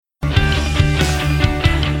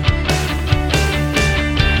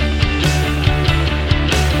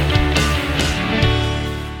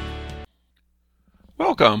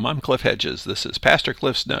Welcome, I'm Cliff Hedges. This is Pastor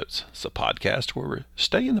Cliff's Notes. It's a podcast where we're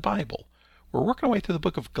studying the Bible. We're working our way through the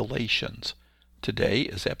book of Galatians. Today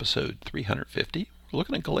is episode 350. We're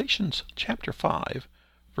looking at Galatians chapter 5,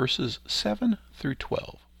 verses 7 through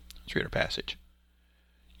 12. Let's read our passage.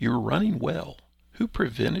 You were running well. Who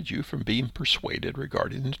prevented you from being persuaded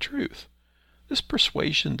regarding the truth? This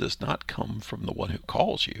persuasion does not come from the one who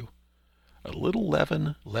calls you. A little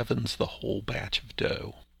leaven leavens the whole batch of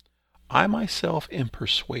dough. I myself am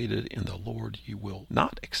persuaded in the Lord you will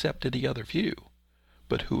not accept any other view,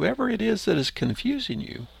 but whoever it is that is confusing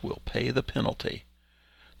you will pay the penalty.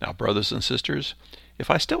 Now, brothers and sisters, if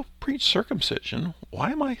I still preach circumcision,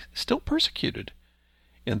 why am I still persecuted?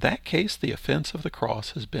 In that case, the offense of the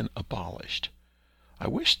cross has been abolished. I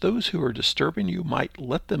wish those who are disturbing you might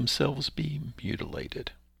let themselves be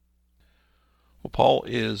mutilated. Well, Paul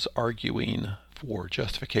is arguing for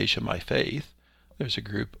justification by faith. There's a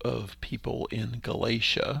group of people in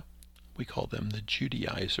Galatia. We call them the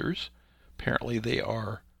Judaizers. Apparently they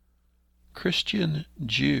are Christian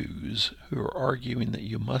Jews who are arguing that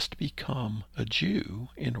you must become a Jew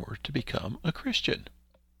in order to become a Christian.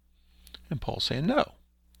 And Paul's saying, no,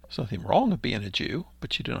 there's nothing wrong with being a Jew,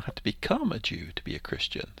 but you don't have to become a Jew to be a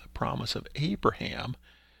Christian. The promise of Abraham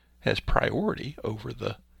has priority over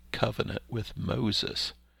the covenant with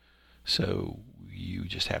Moses. So you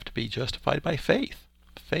just have to be justified by faith.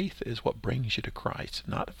 Faith is what brings you to Christ,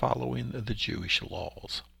 not following the Jewish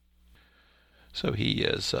laws. So he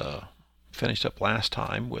is finished up last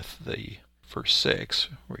time with the verse 6,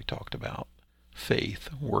 where he talked about faith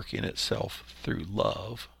working itself through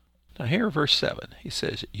love. Now here, verse 7, he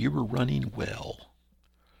says, you were running well.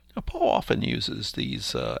 Now Paul often uses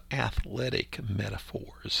these athletic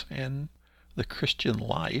metaphors, and the Christian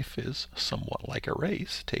life is somewhat like a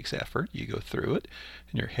race. It takes effort. You go through it,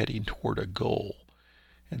 and you're heading toward a goal.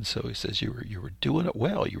 And so he says you were doing it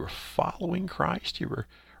well. You were following Christ. You were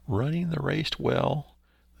running the race well.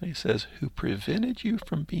 And he says, who prevented you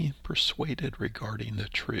from being persuaded regarding the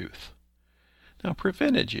truth? Now,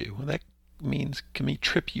 prevented you, that means, can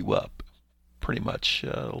trip you up. Pretty much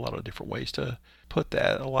a lot of different ways to put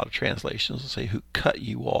that. A lot of translations will say who cut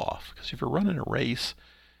you off. Because if you're running a race,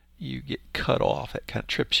 you get cut off. That kind of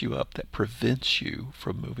trips you up. That prevents you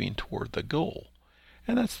from moving toward the goal.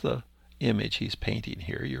 And that's the image he's painting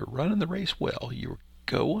here. You're running the race well. You're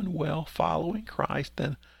going well, following Christ.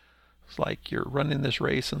 Then it's like you're running this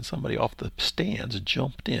race and somebody off the stands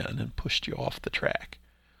jumped in and pushed you off the track.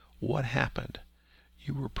 What happened?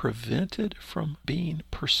 You were prevented from being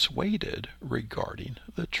persuaded regarding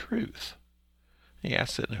the truth. He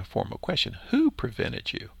asks it in a form of question. Who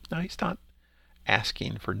prevented you? Now, he's not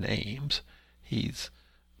asking for names. He's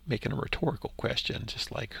making a rhetorical question,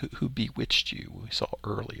 just like who bewitched you, we saw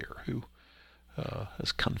earlier, who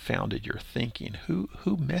has confounded your thinking,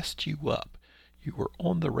 who messed you up. You were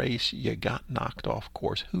on the race, you got knocked off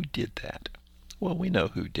course. Who did that? Well, we know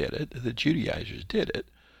who did it. The Judaizers did it,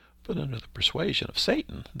 but under the persuasion of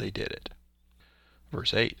Satan, they did it.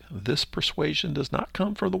 Verse 8, this persuasion does not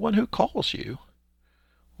come from the one who calls you.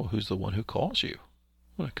 Well, who's the one who calls you?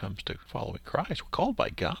 When it comes to following Christ, we're called by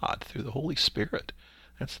God through the Holy Spirit.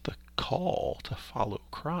 That's the call to follow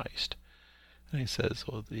Christ. And he says,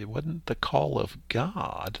 well, it wasn't the call of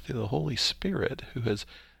God through the Holy Spirit who has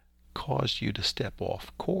caused you to step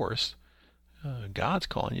off course. God's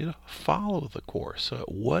calling you to follow the course. So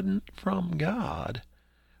it wasn't from God,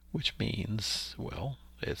 which means, well,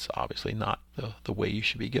 it's obviously not the way you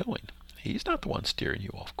should be going. He's not the one steering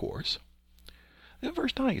you off course. In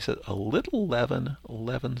verse 9, he says, a little leaven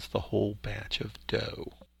leavens the whole batch of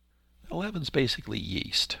dough. Now, leaven's basically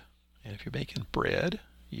yeast. And if you're making bread,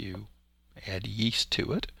 you add yeast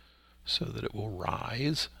to it so that it will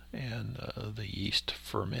rise. And the yeast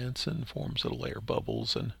ferments and forms little air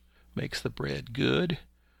bubbles and makes the bread good.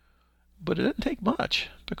 But it doesn't take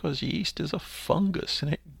much because yeast is a fungus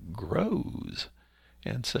and it grows.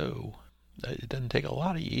 And so it doesn't take a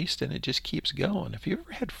lot of yeast, and it just keeps going. If you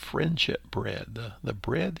ever had friendship bread, the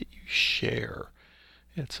bread that you share,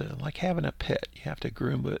 it's like having a pet. You have to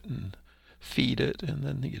groom it and feed it, and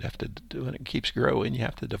then you'd have to, when it keeps growing, you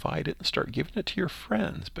have to divide it and start giving it to your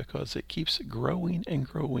friends because it keeps growing and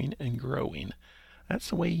growing and growing. That's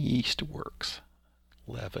the way yeast works.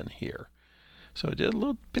 Leaven here. So a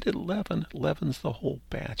little bit of leaven leavens the whole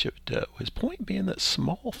batch of dough. His point being that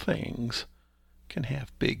small things can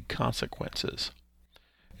have big consequences.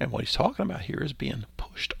 And what he's talking about here is being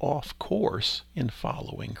pushed off course in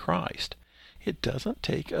following Christ. It doesn't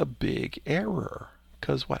take a big error,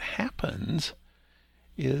 because what happens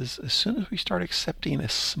is as soon as we start accepting a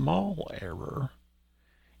small error,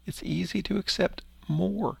 it's easy to accept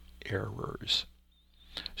more errors.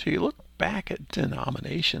 So you look back at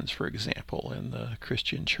denominations, for example, in the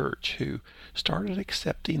Christian church who started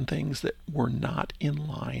accepting things that were not in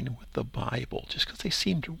line with the Bible just because they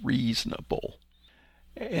seemed reasonable.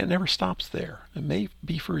 It never stops there. It may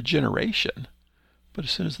be for a generation, but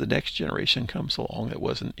as soon as the next generation comes along that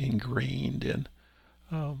wasn't ingrained in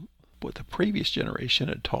what the previous generation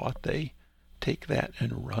had taught, they take that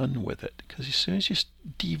and run with it. Because as soon as you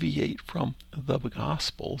deviate from the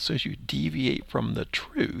gospel, as soon as you deviate from the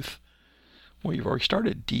truth, well, you've already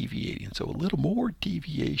started deviating. So a little more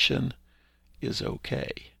deviation is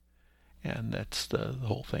okay. And that's the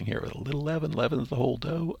whole thing here. A little leaven leavens the whole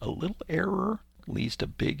dough. A little error leads to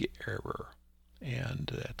big error.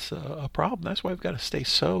 And that's a problem. That's why we've got to stay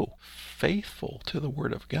so faithful to the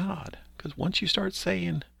Word of God. Because once you start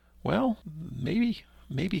saying, well,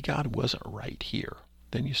 maybe God wasn't right here,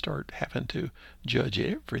 then you start having to judge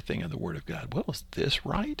everything in the Word of God. Well, is this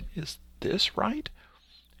right? Is this right?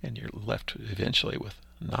 And you're left eventually with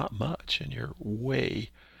not much, and you're way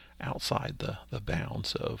outside the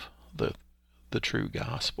bounds of the true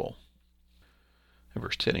gospel. In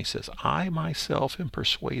verse 10 he says, I myself am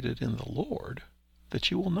persuaded in the Lord that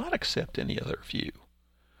you will not accept any other view,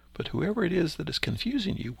 but whoever it is that is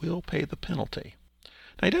confusing you will pay the penalty.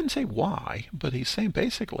 Now, he doesn't say why, but he's saying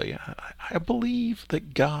basically, I believe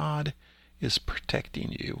that God is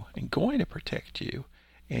protecting you and going to protect you,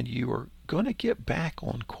 and you are going to get back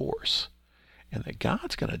on course, and that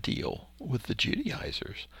God's going to deal with the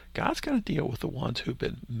Judaizers. God's going to deal with the ones who've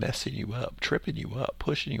been messing you up, tripping you up,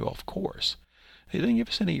 pushing you off course. He didn't give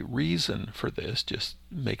us any reason for this, just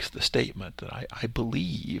makes the statement that I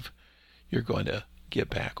believe you're going to get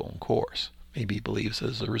back on course. Maybe he believes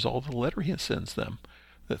as a result of the letter he sends them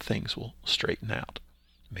that things will straighten out.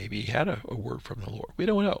 Maybe he had a word from the Lord. We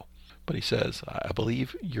don't know. But he says, I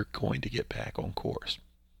believe you're going to get back on course.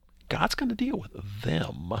 God's going to deal with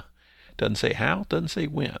them. Doesn't say how, doesn't say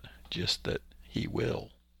when, just that he will.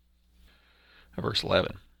 Verse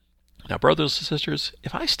 11. Now, brothers and sisters,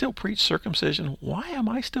 if I still preach circumcision, why am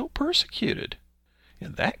I still persecuted?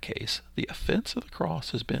 In that case, the offense of the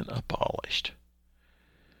cross has been abolished.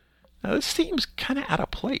 Now, this seems kind of out of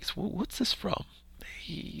place. What's this from?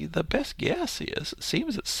 The best guess is, it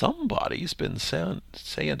seems that somebody's been saying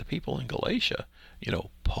to people in Galatia,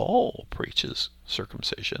 Paul preaches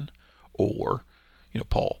circumcision, or,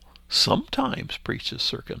 Paul sometimes preaches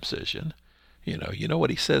circumcision. You know what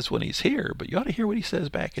he says when he's here, but you ought to hear what he says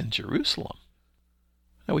back in Jerusalem.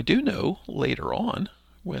 Now, we do know later on,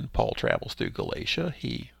 when Paul travels through Galatia,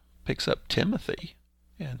 he picks up Timothy,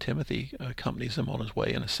 and Timothy accompanies him on his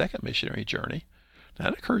way in a second missionary journey.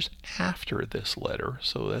 Now, that occurs after this letter,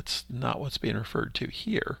 so that's not what's being referred to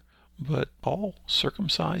here. But Paul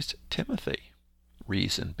circumcised Timothy.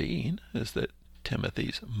 Reason being is that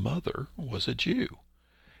Timothy's mother was a Jew,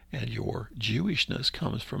 and your Jewishness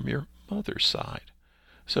comes from your mother's side.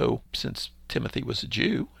 So, since Timothy was a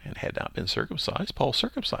Jew and had not been circumcised, Paul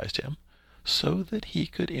circumcised him so that he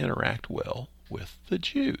could interact well with the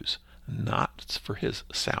Jews, not for his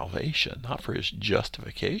salvation, not for his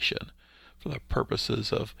justification, for the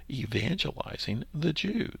purposes of evangelizing the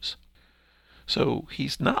Jews. So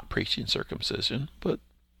he's not preaching circumcision, but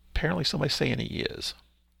apparently somebody's saying he is.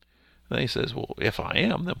 And then he says, well, if I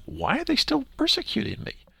am, then why are they still persecuting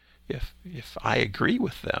me? If I agree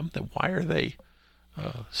with them, then why are they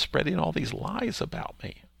spreading all these lies about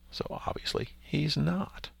me? So obviously he's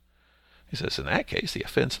not. He says, in that case, the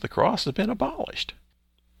offense of the cross has been abolished.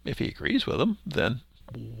 If he agrees with them, then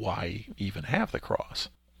why even have the cross?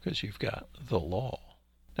 Because you've got the law.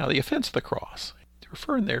 Now, the offense of the cross,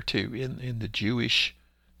 referring there to in the Jewish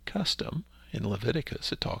custom, in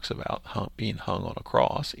Leviticus, it talks about being hung on a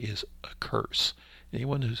cross is a curse.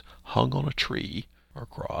 Anyone who's hung on a tree or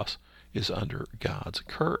cross is under God's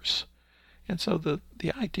curse. And so the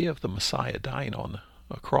idea of the Messiah dying on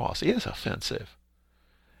a cross is offensive.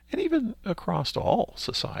 And even across all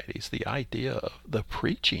societies, the idea of the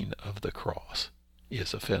preaching of the cross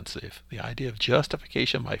is offensive. The idea of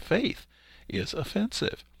justification by faith is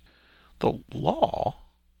offensive. The law,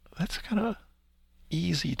 that's kind of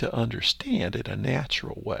easy to understand in a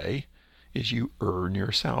natural way, is you earn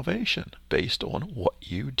your salvation based on what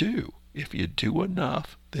you do. If you do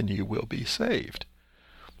enough, then you will be saved.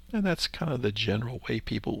 And that's kind of the general way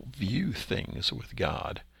people view things with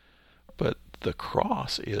God. But the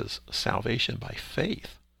cross is salvation by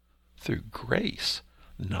faith, through grace,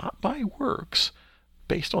 not by works,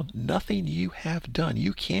 based on nothing you have done.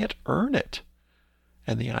 You can't earn it.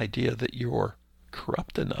 And the idea that you're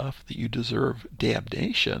corrupt enough that you deserve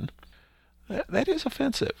damnation, that is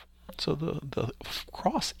offensive. So the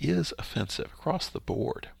cross is offensive across the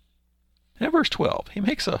board. And in verse 12, he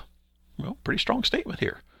makes a pretty strong statement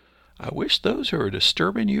here. I wish those who are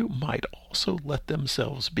disturbing you might also let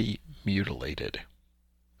themselves be mutilated.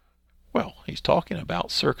 Well, he's talking about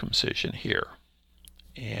circumcision here.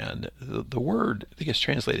 And the word that gets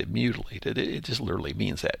translated mutilated, it just literally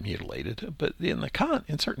means that, mutilated. But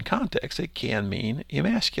in certain contexts, it can mean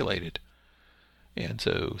emasculated. And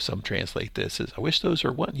so some translate this as, I wish those who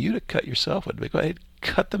are wanting you to cut yourself would go ahead and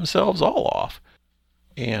cut themselves all off.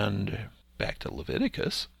 And back to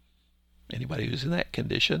Leviticus, anybody who's in that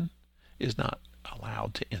condition is not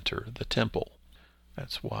allowed to enter the temple.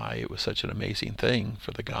 That's why it was such an amazing thing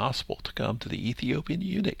for the gospel to come to the Ethiopian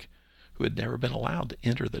eunuch, who had never been allowed to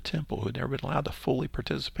enter the temple, who had never been allowed to fully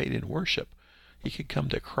participate in worship. He could come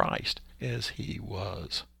to Christ as he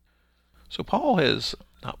was. So Paul has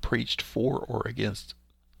not preached for or against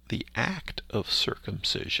the act of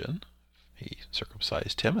circumcision. He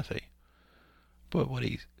circumcised Timothy. But what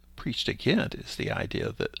he preached against is the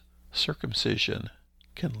idea that circumcision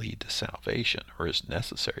can lead to salvation, or is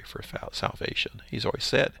necessary for salvation. He's always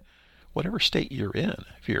said, whatever state you're in,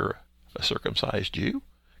 if you're a circumcised Jew,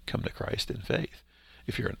 come to Christ in faith.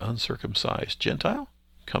 If you're an uncircumcised Gentile,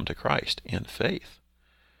 come to Christ in faith.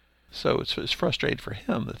 So it's frustrating for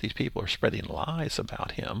him that these people are spreading lies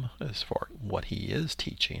about him as far as what he is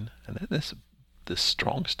teaching. And then this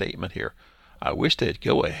strong statement here, I wish they'd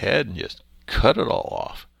go ahead and just cut it all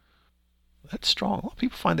off. That's strong. A lot of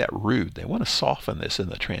people find that rude. They want to soften this in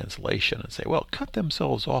the translation and say, well, cut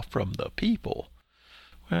themselves off from the people.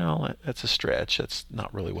 Well, that's a stretch. That's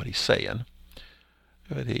not really what he's saying.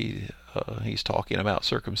 But he's talking about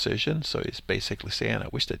circumcision, so he's basically saying, I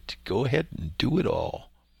wish they'd go ahead and do it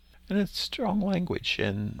all. And it's strong language.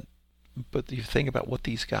 But you think about what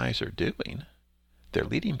these guys are doing. They're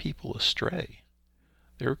leading people astray.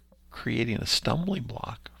 They're creating a stumbling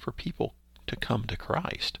block for people to come to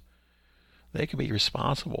Christ. They can be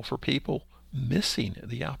responsible for people missing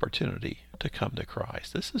the opportunity to come to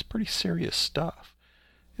Christ. This is pretty serious stuff.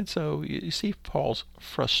 And so you see Paul's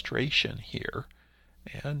frustration here,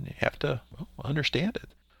 and you have to understand it.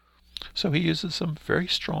 So he uses some very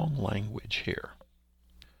strong language here.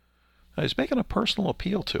 Now he's making a personal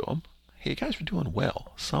appeal to them. Hey, you guys are doing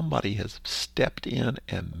well. Somebody has stepped in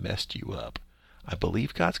and messed you up. I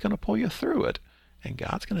believe God's going to pull you through it, and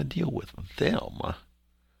God's going to deal with them.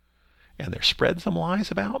 And they're spreading some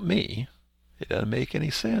lies about me. It doesn't make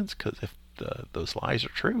any sense, because if those lies are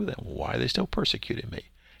true, then why are they still persecuting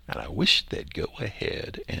me? And I wish they'd go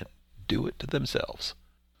ahead and do it to themselves.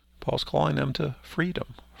 Paul's calling them to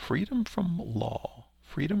freedom. Freedom from law.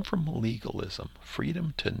 Freedom from legalism.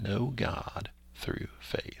 Freedom to know God through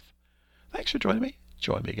faith. Thanks for joining me.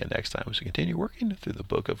 Join me again next time as we continue working through the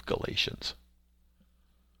book of Galatians.